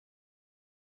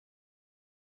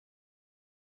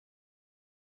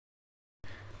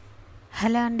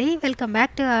Hello అండి. Welcome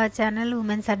back to our channel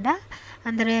women's అడ్డా.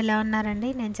 అందరూ ఎలా ఉన్నారండి?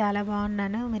 నేను చాలా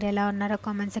బాగున్నాను. మీరు ఎలా ఉన్నారో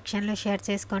కామెంట్ సెక్షన్లో షేర్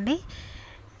చేసుకోండి.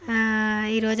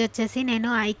 ఈరోజు వచ్చేసి నేను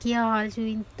ఐకియా హాల్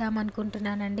చూపిద్దాం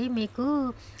అనుకుంటున్నానండి మీకు.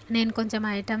 నేను కొంచెం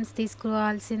ఐటమ్స్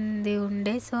తీసుకోవాల్సింది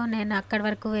ఉండే, సో నేను అక్కడి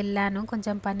వరకు వెళ్ళాను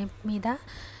కొంచెం పని మీద.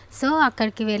 సో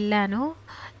అక్కడికి వెళ్ళాను.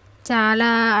 చాలా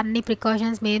అన్ని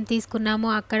ప్రికాషన్స్ మేము తీసుకున్నాము.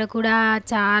 అక్కడ కూడా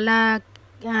చాలా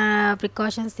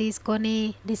ప్రికాషన్స్ తీసుకొని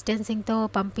డిస్టెన్సింగ్తో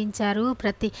పంపించారు.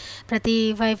 ప్రతి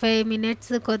 5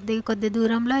 మినిట్స్ కొద్ది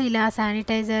దూరంలో ఇలా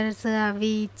శానిటైజర్స్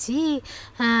అవి ఇచ్చి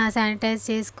శానిటైజ్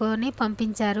చేసుకొని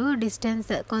పంపించారు.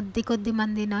 డిస్టెన్స్ కొద్ది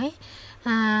మందిని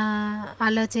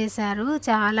అలో చేశారు.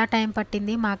 చాలా టైం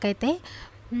పట్టింది మాకైతే.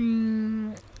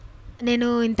 నేను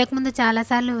ఇంతకుముందు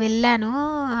చాలాసార్లు వెళ్ళాను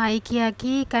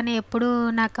ఐకియాకి, కానీ ఎప్పుడు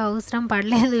నాకు అవసరం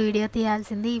పడలేదు వీడియో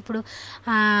తీయాల్సింది.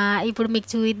 ఇప్పుడు మీకు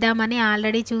చూపిద్దామని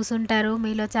ఆల్రెడీ చూసుంటారు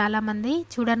మీలో చాలామంది.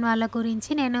 చూడని వాళ్ళ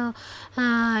గురించి నేను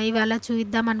ఇవాళ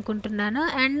చూపిద్దాం అనుకుంటున్నాను.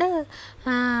 అండ్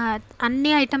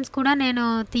అన్ని ఐటమ్స్ కూడా నేను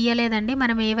తీయలేదండి.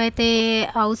 మనం ఏవైతే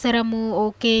అవసరము,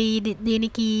 ఓకే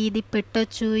దీనికి ఇది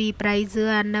పెట్టొచ్చు ఈ ప్రైజ్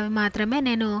అన్నవి మాత్రమే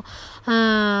నేను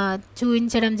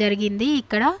చూపించడం జరిగింది.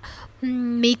 ఇక్కడ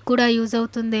మీకు కూడా యూజ్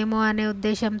అవుతుందేమో అనే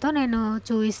ఉద్దేశంతో నేను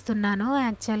చూపిస్తున్నాను.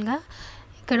 యాక్చువల్గా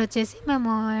ఇక్కడ వచ్చేసి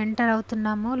మేము ఎంటర్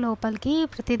అవుతున్నాము లోపలికి.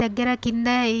 ప్రతి దగ్గర కింద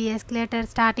ఈ ఎస్కలేటర్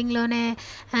స్టార్టింగ్లోనే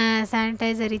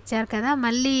శానిటైజర్ ఇచ్చారు కదా,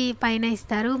 మళ్ళీ పైన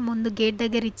ఇస్తారు. ముందు గేట్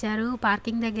దగ్గర ఇచ్చారు,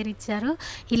 పార్కింగ్ దగ్గర ఇచ్చారు.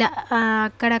 ఇలా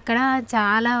అక్కడక్కడ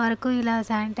చాలా వరకు ఇలా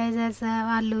శానిటైజర్స్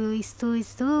వాళ్ళు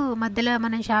ఇస్తూ మధ్యలో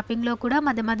మనం షాపింగ్లో కూడా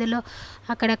మధ్యలో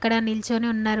అక్కడక్కడ నిల్చొని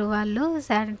ఉన్నారు వాళ్ళు,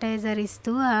 శానిటైజర్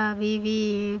ఇస్తూ అవి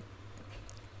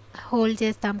హోల్డ్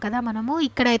చేస్తాం కదా మనము.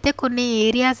 ఇక్కడైతే కొన్ని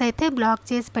ఏరియాస్ అయితే బ్లాక్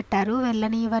చేసి పెట్టారు,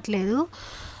 వెళ్ళనివ్వట్లేదు.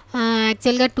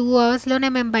 యాక్చువల్గా 2 అవర్స్లోనే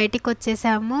మేము బయటికి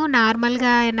వచ్చేసాము.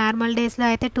 నార్మల్ డేస్లో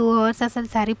అయితే 2 అవర్స్ అసలు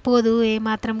సరిపోదు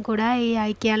ఏమాత్రం కూడా ఈ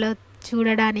ఐకియాలో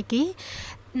చూడడానికి.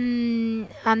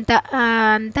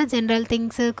 అంత జనరల్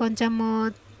థింగ్స్ కొంచెము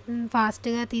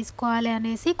ఫాస్ట్గా తీసుకోవాలి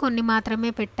అనేసి కొన్ని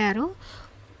మాత్రమే పెట్టారు.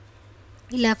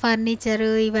 ఇలా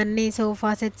ఫర్నిచరు, ఇవన్నీ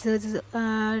సోఫా సెట్స్,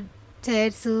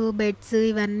 చైర్స్, బెడ్స్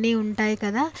ఇవన్నీ ఉంటాయి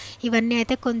కదా, ఇవన్నీ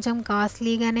అయితే కొంచెం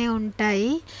కాస్ట్లీగానే ఉంటాయి.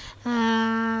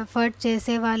 అఫోర్డ్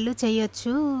చేసేవాళ్ళు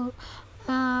చేయొచ్చు.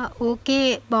 ఓకే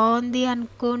బాగుంది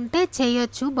అనుకుంటే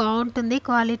చేయొచ్చు, బాగుంటుంది.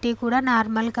 క్వాలిటీ కూడా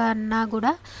నార్మల్గా అన్నా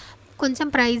కూడా కొంచెం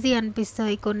ప్రైజీ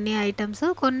అనిపిస్తాయి కొన్ని ఐటమ్స్.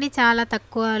 కొన్ని చాలా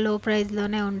తక్కువ లో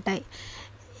ప్రైస్లోనే ఉంటాయి.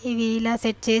 ఇవి ఇలా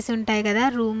సెట్ చేసి ఉంటాయి కదా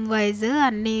రూమ్ వైజ్,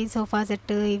 అన్నీ సోఫా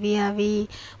సెట్ ఇవి అవి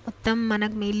మొత్తం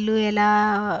మనకు ఇల్లు ఎలా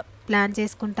ప్లాన్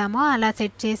చేసుకుంటామో అలా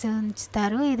సెట్ చేసి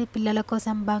ఉంచుతారు. ఇది పిల్లల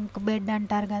కోసం బంక్ బెడ్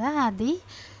అంటారు కదా అది.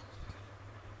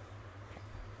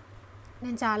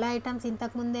 నేను చాలా ఐటమ్స్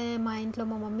ఇంతకుముందే మా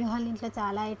మమ్మీ వాళ్ళ ఇంట్లో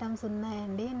చాలా ఐటమ్స్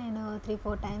ఉన్నాయండి. నేను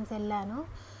 3-4 టైమ్స్ వెళ్ళాను.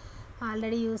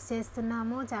 ఆల్రెడీ యూస్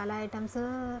చేస్తున్నాము చాలా ఐటమ్స్.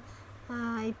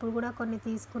 ఇప్పుడు కూడా కొన్ని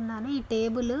తీసుకున్నాను. ఈ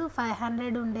టేబుల్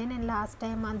 500 ఉండే నేను లాస్ట్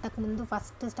టైం, అంతకుముందు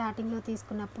ఫస్ట్ స్టార్టింగ్లో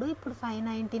తీసుకున్నప్పుడు. ఇప్పుడు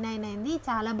 599 అయింది.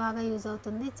 చాలా బాగా యూజ్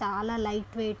అవుతుంది, చాలా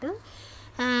లైట్ వెయిట్,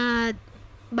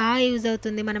 బాగా యూజ్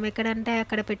అవుతుంది. మనం ఎక్కడంటే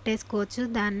అక్కడ పెట్టేసుకోవచ్చు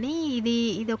దాన్ని.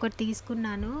 ఇది ఒకటి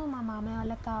తీసుకున్నాను మా మామయ్య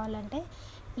వాళ్ళకి కావాలంటే.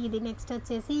 ఇది నెక్స్ట్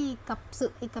వచ్చేసి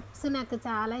ఈ కప్స్ నాకు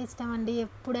చాలా ఇష్టం అండి.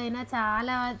 ఎప్పుడైనా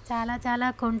చాలా చాలా చాలా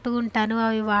కొంటూ ఉంటాను.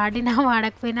 అవి వాడినా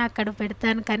వాడకపోయినా అక్కడ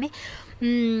పెడతాను, కానీ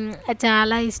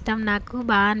చాలా ఇష్టం నాకు,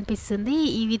 బాగా అనిపిస్తుంది.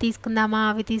 అవి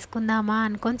తీసుకుందామా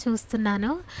అనుకొని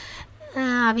చూస్తున్నాను.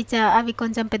 అవి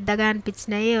కొంచెం పెద్దగా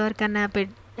అనిపించినాయి. ఎవరికన్నా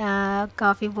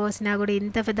కాఫీ పోసినా కూడా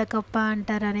ఇంత పెద్ద కప్ప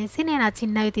అంటారు అనేసి నేను ఆ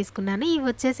చిన్నవి తీసుకున్నాను. ఇవి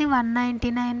వచ్చేసి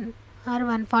 199 ఆర్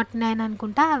 149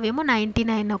 అనుకుంటా, అవేమో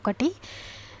 99 ఒకటి.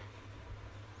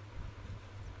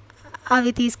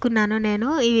 అవి తీసుకున్నాను నేను.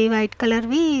 ఇవి వైట్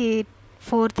కలర్వి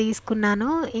 4 తీసుకున్నాను.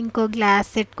 ఇంకో గ్లాస్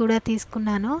సెట్ కూడా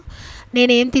తీసుకున్నాను.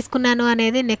 నేనేం తీసుకున్నాను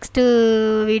అనేది నెక్స్ట్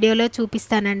వీడియోలో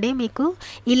చూపిస్తానండి మీకు.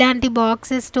 ఇలాంటి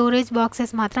స్టోరేజ్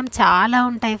బాక్సెస్ మాత్రం చాలా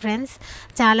ఉంటాయి ఫ్రెండ్స్.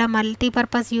 చాలా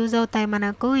మల్టీపర్పస్ యూజ్ అవుతాయి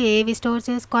మనకు. ఏవి స్టోర్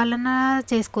చేసుకోవాలన్నా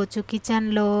చేసుకోవచ్చు.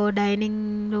 కిచెన్లో, డైనింగ్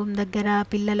రూమ్ దగ్గర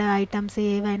పిల్లల ఐటమ్స్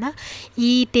ఏవైనా.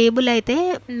 ఈ టేబుల్ అయితే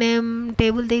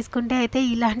టేబుల్ తీసుకుంటే అయితే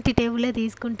ఇలాంటి టేబులే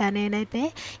తీసుకుంటాను నేనైతే.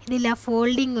 ఇది ఇలా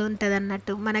ఫోల్డింగ్ ఉంటుంది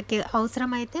అన్నట్టు. మనకి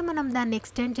అవసరమైతే మనం దాన్ని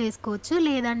ఎక్స్టెండ్ చేసుకోవచ్చు,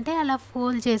 లేదంటే అలా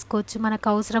ఫోల్డ్ చేసుకోవచ్చు మనకు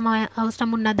అవసరం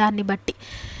ఉన్న దాన్ని బట్టి.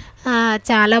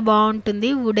 చాలా బాగుంటుంది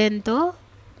వుడెన్తో.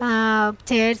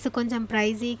 చైర్స్ కొంచెం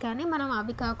ప్రైజీ, కానీ మనం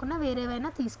అవి కాకుండా వేరేవైనా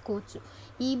తీసుకోవచ్చు.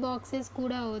 ఈ బాక్సెస్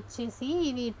కూడా వచ్చేసి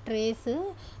ఇవి ట్రేస్,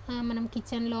 మనం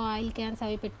కిచెన్లో ఆయిల్ క్యాన్స్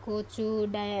అవి పెట్టుకోవచ్చు.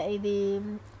 ఇది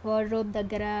వార్డ్రోబ్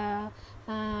దగ్గర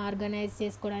ఆర్గనైజ్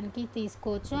చేసుకోవడానికి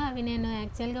తీసుకోవచ్చు. అవి నేను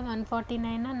యాక్చువల్గా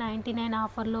 149.99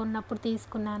 ఆఫర్లో ఉన్నప్పుడు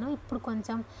తీసుకున్నాను. ఇప్పుడు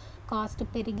కొంచెం కాస్ట్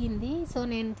పెరిగింది, సో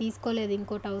నేను తీసుకోలేదు.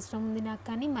 ఇంకోటి అవసరం ఉంది నాకు,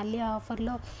 కానీ మళ్ళీ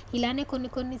ఆఫర్లో ఇలానే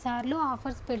కొన్నిసార్లు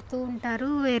ఆఫర్స్ పెడుతూ ఉంటారు.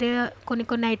 వేరే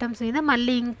కొన్ని ఐటమ్స్ మీద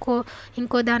మళ్ళీ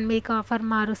ఇంకో దాని మీద ఆఫర్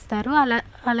మారుస్తారు.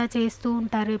 అలా చేస్తూ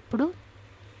ఉంటారు ఎప్పుడు.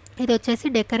 ఇది వచ్చేసి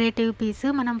డెకరేటివ్ పీస్.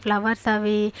 మనం ఫ్లవర్స్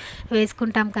అవి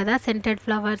వేసుకుంటాం కదా, సెంటెడ్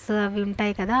ఫ్లవర్స్ అవి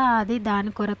ఉంటాయి కదా, అది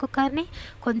దాని కొరకు. కానీ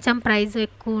కొంచెం ప్రైస్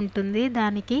ఎక్కువ ఉంటుంది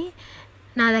దానికి.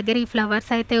 నా దగ్గర ఈ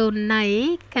ఫ్లవర్స్ అయితే ఉన్నాయి,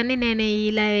 కానీ నేను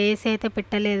ఇలా వేసి అయితే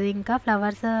పెట్టలేదు. ఇంకా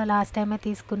ఫ్లవర్స్ లాస్ట్ టైమే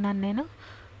తీసుకున్నాను నేను.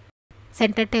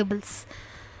 సెంటర్ టేబుల్స్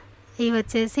ఇవి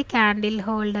వచ్చేసి క్యాండిల్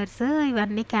హోల్డర్స్.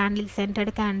 ఇవన్నీ క్యాండిల్స్,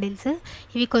 సెంటెడ్ క్యాండిల్స్.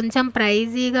 ఇవి కొంచెం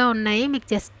ప్రైజీగా ఉన్నాయి. మీకు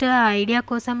జస్ట్ ఐడియా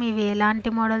కోసం ఇవి ఎలాంటి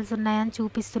మోడల్స్ ఉన్నాయని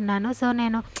చూపిస్తున్నాను. సో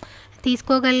నేను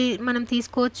మనం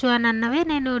తీసుకోవచ్చు అని అన్నవే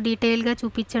నేను డీటెయిల్గా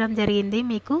చూపించడం జరిగింది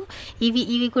మీకు.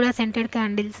 ఇవి కూడా సెంటెడ్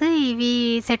క్యాండిల్స్. ఇవి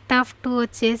సెట్ ఆఫ్ 2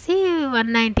 వచ్చేసి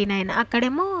 199.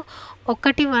 అక్కడేమో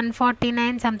ఒకటి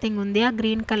 149 సంథింగ్ ఉంది, ఆ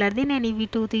గ్రీన్ కలర్ది. నేను ఇవి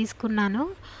 2 తీసుకున్నాను.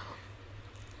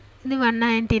 ఇది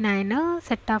 199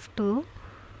 సెట్ ఆఫ్ 2.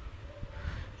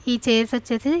 ఈ చైర్స్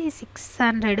వచ్చేసి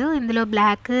 600. ఇందులో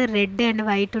బ్లాక్, రెడ్ అండ్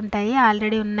వైట్ ఉంటాయి.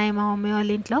 ఆల్రెడీ ఉన్నాయి మా మమ్మీ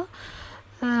వాళ్ళ ఇంట్లో.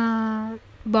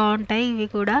 బాగుంటాయి ఇవి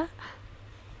కూడా.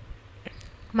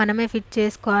 మనమే ఫిట్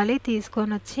చేసుకోవాలి,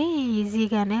 తీసుకొని వచ్చి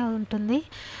ఈజీగానే ఉంటుంది.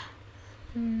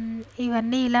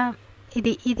 ఇవన్నీ ఇలా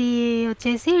ఇది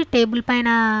వచ్చేసి టేబుల్ పైన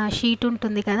షీట్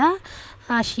ఉంటుంది కదా,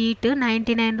 ఆ షీట్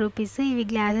 99 రూపీస్. ఇవి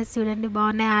గ్లాసెస్ చూడండి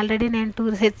బాగున్నాయి. ఆల్రెడీ నేను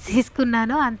 2 సెట్స్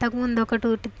తీసుకున్నాను. అంతకుముందు ఒక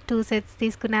 2 సెట్స్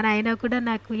తీసుకున్నాను. అయినా కూడా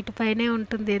నాకు వీటిపైనే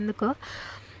ఉంటుంది ఎందుకో.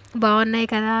 బాగున్నాయి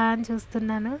కదా అని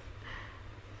చూస్తున్నాను.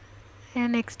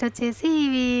 నెక్స్ట్ వచ్చేసి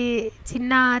ఇవి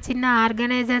చిన్న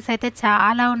ఆర్గనైజర్స్ అయితే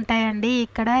చాలా ఉంటాయండి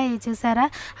ఇక్కడ. ఇవి చూసారా,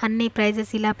 అన్ని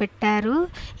ప్రైజెస్ ఇలా పెట్టారు.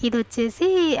 ఇది వచ్చేసి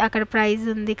అక్కడ ప్రైజ్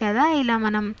ఉంది కదా, ఇలా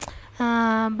మనం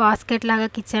బాస్కెట్ లాగా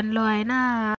కిచెన్లో అయినా,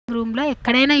 రూమ్లో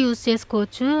ఎక్కడైనా యూస్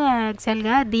చేసుకోవచ్చు.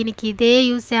 యాక్చువల్గా దీనికి ఇదే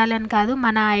యూస్ చేయాలని కాదు,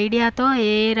 మన ఐడియాతో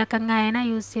ఏ రకంగా అయినా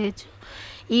యూస్ చేయొచ్చు.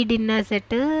 ఈ డిన్నర్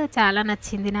సెట్ చాలా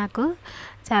నచ్చింది నాకు,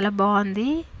 చాలా బాగుంది.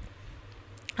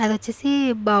 అది వచ్చేసి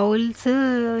బౌల్స్,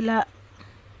 ఇలా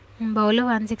బౌల్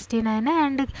 169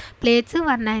 అండ్ ప్లేట్స్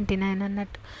 199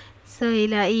 అన్నట్టు. సో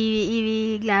ఇలా ఇవి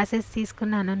గ్లాసెస్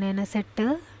తీసుకున్నాను నేను సెట్.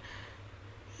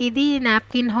 ఇది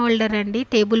నాప్కిన్ హోల్డర్ అండి,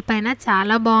 టేబుల్ పైన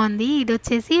చాలా బాగుంది. ఇది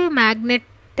వచ్చేసి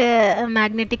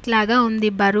మ్యాగ్నెటిక్ లాగా ఉంది,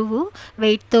 బరువు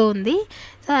వెయిట్తో ఉంది.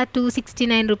 So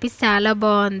 269 rupees. చాలా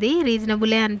బాగుంది,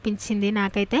 రీజనబులే అనిపించింది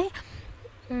నాకైతే.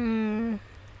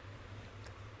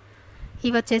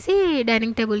 ఇవి వచ్చేసి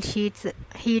dining table sheets,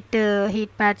 heat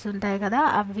pods ఉంటాయి కదా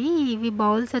అవి. ఇవి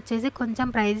బౌల్స్ వచ్చేసి కొంచెం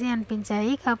ప్రైజీ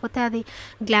అనిపించాయి, కాకపోతే అది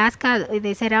గ్లాస్ కాదు,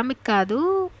 ఇది సెరామిక్ కాదు,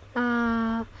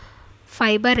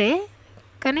 ఫైబరే.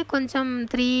 కానీ కొంచెం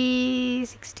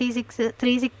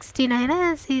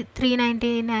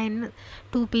 369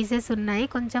 2 పీసెస్ ఉన్నాయి,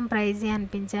 కొంచెం ప్రైజీ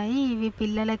అనిపించాయి. ఇవి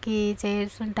పిల్లలకి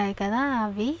చైర్స్ ఉంటాయి కదా,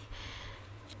 అవి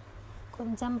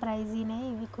కొంచెం ప్రైజీనే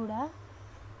ఇవి కూడా.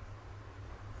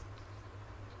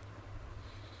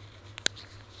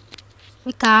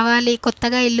 ఇవి కావాలి,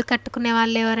 కొత్తగా ఇల్లు కట్టుకునే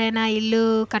వాళ్ళు ఎవరైనా,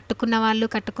 కట్టుకునే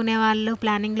వాళ్ళు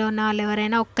ప్లానింగ్లో ఉన్న వాళ్ళు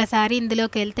ఎవరైనా ఒక్కసారి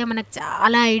ఇందులోకి వెళ్తే మనకు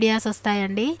చాలా ఐడియాస్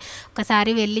వస్తాయండి.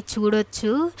 ఒకసారి వెళ్ళి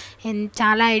చూడొచ్చు,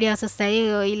 చాలా ఐడియాస్ వస్తాయి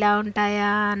ఇలా ఉంటాయా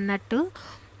అన్నట్టు.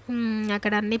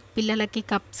 అక్కడ అన్ని పిల్లలకి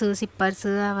కప్స్, సిప్పర్స్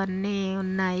అవన్నీ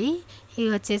ఉన్నాయి. ఇవి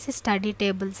వచ్చేసి స్టడీ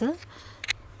టేబుల్స్.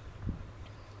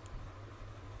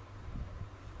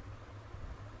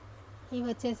 ఇవి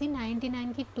వచ్చేసి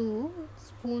 99కి 2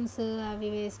 స్పూన్స్ అవి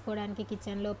వేసుకోవడానికి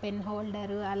కిచెన్లో, పెన్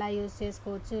హోల్డర్ అలా యూజ్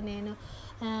చేసుకోవచ్చు.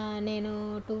 నేను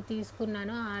 2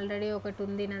 తీసుకున్నాను, ఆల్రెడీ ఒకటి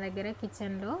ఉంది నా దగ్గర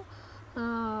కిచెన్లో.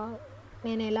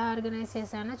 నేను ఎలా ఆర్గనైజ్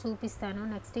చేశానో చూపిస్తాను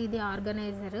నెక్స్ట్. ఇది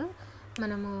ఆర్గనైజర్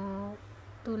మనము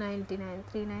 299,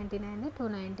 399,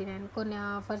 299 కొన్ని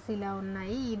ఆఫర్స్ ఇలా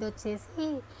ఉన్నాయి. ఇది వచ్చేసి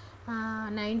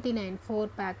 99 4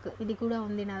 ప్యాక్. ఇది కూడా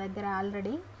ఉంది నా దగ్గర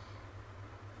ఆల్రెడీ.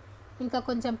 ఇంకా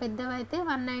కొంచెం పెద్దవైతే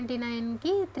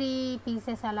 199కి 3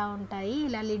 పీసెస్ అలా ఉంటాయి.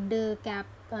 ఇలా లిడ్,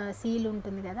 క్యాప్, సీల్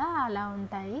ఉంటుంది కదా, అలా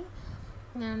ఉంటాయి.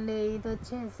 అండ్ ఇది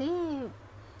వచ్చేసి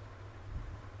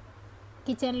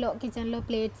కిచెన్లో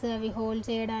ప్లేట్స్ అవి హోల్డ్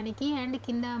చేయడానికి. అండ్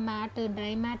కింద mat,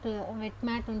 dry mat, wet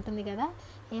mat ఉంటుంది కదా,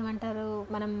 ఏమంటారు,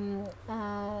 మనం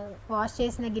వాష్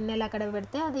చేసిన గిన్నెలు అక్కడ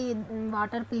పెడితే అది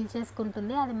వాటర్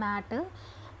పీల్చేసుకుంటుంది, అది మ్యాట్.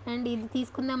 అండ్ ఇది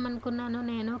తీసుకుందాం అనుకున్నాను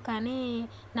నేను, కానీ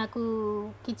నాకు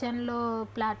కిచెన్లో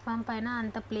ప్లాట్ఫామ్ పైన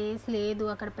అంత ప్లేస్ లేదు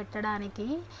అక్కడ పెట్టడానికి.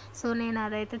 సో నేను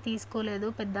అదైతే తీసుకోలేదు,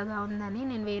 పెద్దగా ఉందని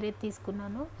నేను వేరేది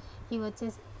తీసుకున్నాను. ఇవి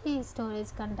వచ్చేసి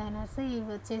స్టోరేజ్ కంటైనర్స్. ఇవి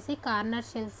వచ్చేసి కార్నర్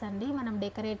షెల్ఫ్స్ అండి, మనం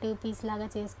డెకరేటివ్ పీస్ లాగా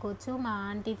చేసుకోవచ్చు. మా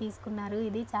ఆంటీ తీసుకున్నారు,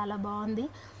 ఇది చాలా బాగుంది.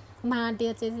 మా ఆంటీ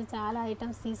వచ్చేసి చాలా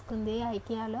ఐటమ్స్ తీసుకుంది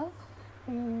ఐకియాలో.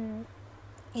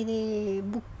 ఇది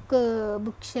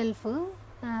బుక్ షెల్ఫ్,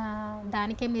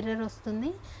 దానికే మిర్రర్ వస్తుంది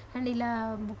అండ్ ఇలా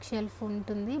బుక్ షెల్ఫ్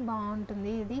ఉంటుంది,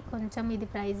 బాగుంటుంది. ఇది కొంచెం ఇది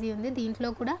ప్రైజీ ఉంది. దీంట్లో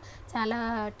కూడా చాలా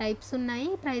టైప్స్ ఉన్నాయి,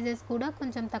 ప్రైజెస్ కూడా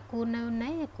కొంచెం తక్కువ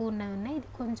ఉన్నాయి, ఎక్కువ ఉన్నాయి. ఇది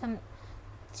కొంచెం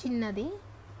చిన్నది.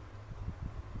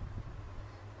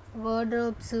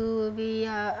 వార్డ్రోబ్స్, ఇవి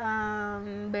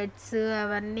బెడ్స్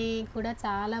అవన్నీ కూడా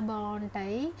చాలా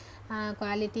బాగుంటాయి,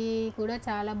 క్వాలిటీ కూడా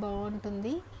చాలా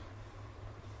బాగుంటుంది.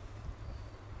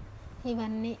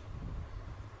 ఇవన్నీ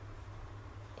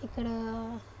ఇక్కడ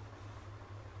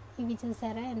ఇవి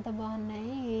చూసారా ఎంత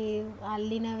బాగున్నాయి,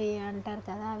 అల్లినవి అంటారు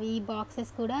కదా అవి. ఈ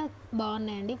బాక్సెస్ కూడా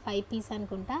బాగున్నాయండి, 5 పీస్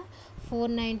అనుకుంటా,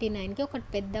 499కి ఒకటి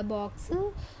పెద్ద బాక్స్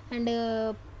అండ్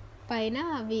పైన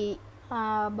అవి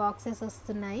బాక్సెస్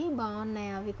వస్తున్నాయి,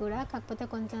 బాగున్నాయి అవి కూడా. కాకపోతే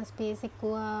కొంచెం స్పేస్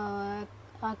ఎక్కువ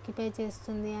ఆక్యుపై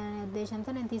చేస్తుంది అనే ఉద్దేశంతో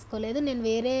నేను తీసుకోలేదు. నేను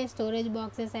వేరే స్టోరేజ్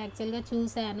బాక్సెస్ యాక్చువల్గా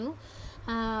చూశాను,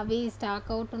 అవి స్టాక్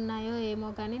అవుట్ ఉన్నాయో ఏమో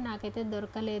కానీ నాకైతే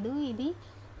దొరకలేదు. ఇది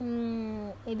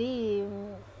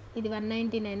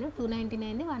 199,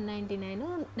 299, 199,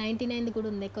 99 కూడా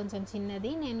ఉంది కొంచెం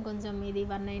చిన్నది. నేను కొంచెం ఇది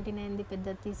 199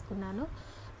 పెద్దది తీసుకున్నాను.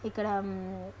 ఇక్కడ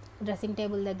డ్రెస్సింగ్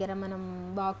టేబుల్ దగ్గర మనం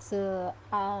బాక్స్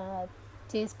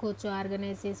చేసుకోవచ్చు,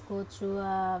 ఆర్గనైజ్ చేసుకోవచ్చు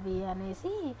అవి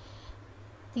అనేసి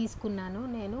తీసుకున్నాను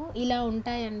నేను. ఇలా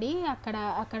ఉంటాయండి,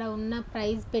 అక్కడ ఉన్న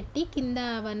ప్రైస్ పెట్టి కింద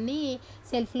అవన్నీ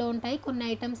సెల్ఫ్లో ఉంటాయి. కొన్ని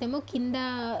ఐటమ్స్ ఏమో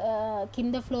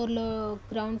కింద ఫ్లోర్లో,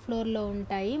 గ్రౌండ్ ఫ్లోర్లో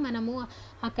ఉంటాయి. మనము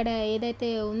అక్కడ ఏదైతే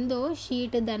ఉందో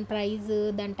షీట్, దాని ప్రైస్,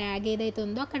 దాని ట్యాగ్ ఏదైతే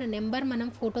ఉందో అక్కడ నెంబర్ మనం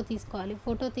ఫోటో తీసుకోవాలి.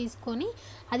 ఫోటో తీసుకొని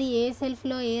అది ఏ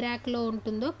సెల్ఫ్లో ఏ ర్యాక్లో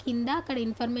ఉంటుందో కింద అక్కడ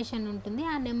ఇన్ఫర్మేషన్ ఉంటుంది,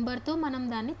 ఆ నెంబర్తో మనం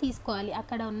దాన్ని తీసుకోవాలి.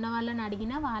 అక్కడ ఉన్న వాళ్ళని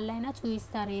అడిగినా వాళ్ళైనా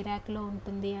చూపిస్తారు ఏ ర్యాక్లో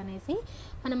ఉంటుంది అనేసి.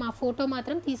 మనం ఆ ఫోటో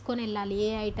మాత్రం తీసుకొని వెళ్ళాలి, ఏ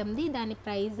ఐటమ్ది దాని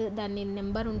ప్రైస్, దాని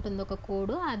నెంబర్ ఉంటుంది ఒక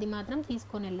కోడ్, అది మాత్రం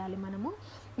తీసుకొని వెళ్ళాలి మనము.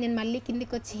 నేను మళ్ళీ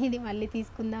కిందికి వచ్చి ఇది మళ్ళీ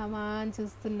తీసుకుందామా అని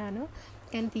చూస్తున్నాను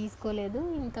కానీ తీసుకోలేదు.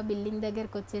 ఇంకా బిల్డింగ్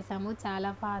దగ్గరకు వచ్చేసాము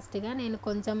చాలా ఫాస్ట్గా. నేను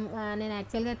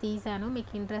యాక్చువల్గా తీసాను,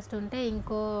 మీకు ఇంట్రెస్ట్ ఉంటే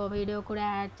ఇంకో వీడియో కూడా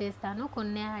యాడ్ చేస్తాను,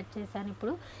 కొన్ని యాడ్ చేశాను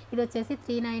ఇప్పుడు. ఇది వచ్చేసి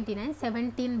 399,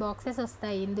 17 బాక్సెస్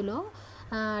వస్తాయి ఇందులో,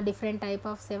 డిఫరెంట్ టైప్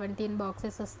ఆఫ్ 17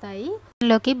 బాక్సెస్ వస్తాయి.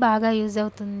 లోకి బాగా యూజ్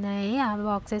అవుతున్నాయి ఆ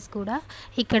బాక్సెస్ కూడా.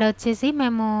 ఇక్కడ వచ్చేసి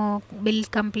మేము బిల్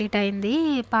కంప్లీట్ అయింది,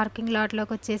 పార్కింగ్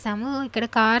లాట్లోకి వచ్చేసాము. ఇక్కడ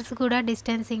కార్స్ కూడా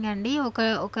డిస్టెన్సింగ్ అండి,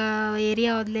 ఒక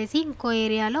ఏరియా వదిలేసి ఇంకో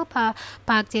ఏరియాలో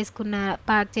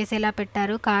పార్క్ చేసేలా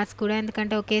పెట్టారు కార్స్ కూడా,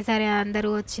 ఎందుకంటే ఒకేసారి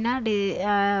అందరూ వచ్చినా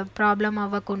ప్రాబ్లం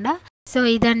అవ్వకుండా. సో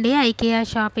ఇదండి ఐకియా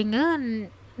షాపింగ్.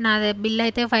 నా బిల్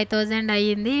అయితే 5000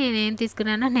 అయ్యింది. నేను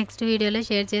తీసుకున్నాను, నెక్స్ట్ వీడియోలో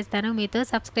షేర్ చేస్తాను మీతో.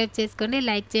 సబ్స్క్రైబ్ చేసుకోండి,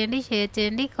 లైక్ చేయండి, షేర్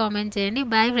చేయండి, కామెంట్ చేయండి.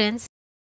 Bye friends.